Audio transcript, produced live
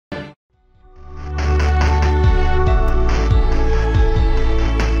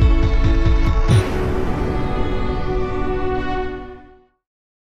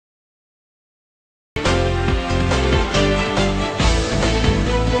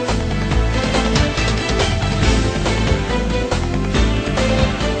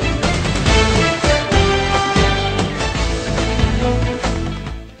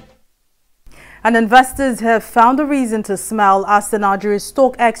And investors have found a reason to smile as the Nigeria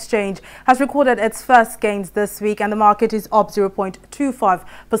Stock Exchange has recorded its first gains this week, and the market is up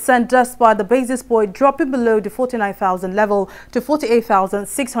 0.25% despite the basis point dropping below the 49,000 level to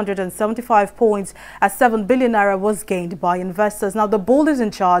 48,675 points as 7 billion naira was gained by investors. Now the bull is in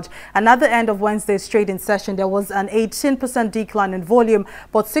charge, and at the end of Wednesday's trading session there was an 18% decline in volume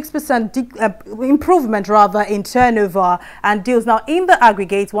but 6% improvement in turnover and deals. Now in the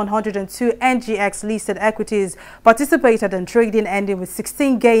aggregate, 102 NGX listed equities participated in trading, ending with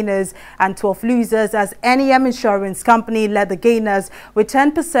 16 gainers and 12 losers, as NEM Insurance Company led the gainers with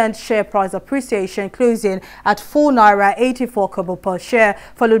 10% share price appreciation, closing at 4 naira 84 kobo per share,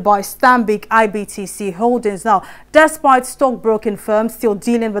 followed by Stanbic IBTC Holdings. Now, despite stockbroking firms still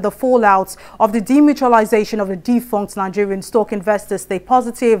dealing with the fallout of the demutualization of the defunct Nigerian stock, investors stay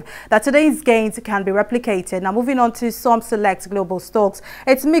positive that today's gains can be replicated. Now moving on to some select global stocks.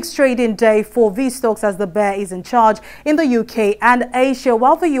 It's mixed trading day for VStocks as the bear is in charge in the UK and Asia,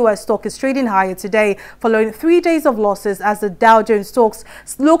 while the US stock is trading higher today following 3 days of losses as the Dow Jones stocks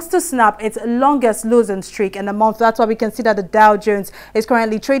looks to snap its longest losing streak in a month. That's why we can see that the Dow Jones is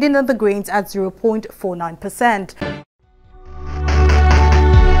currently trading in the greens at 0.49%.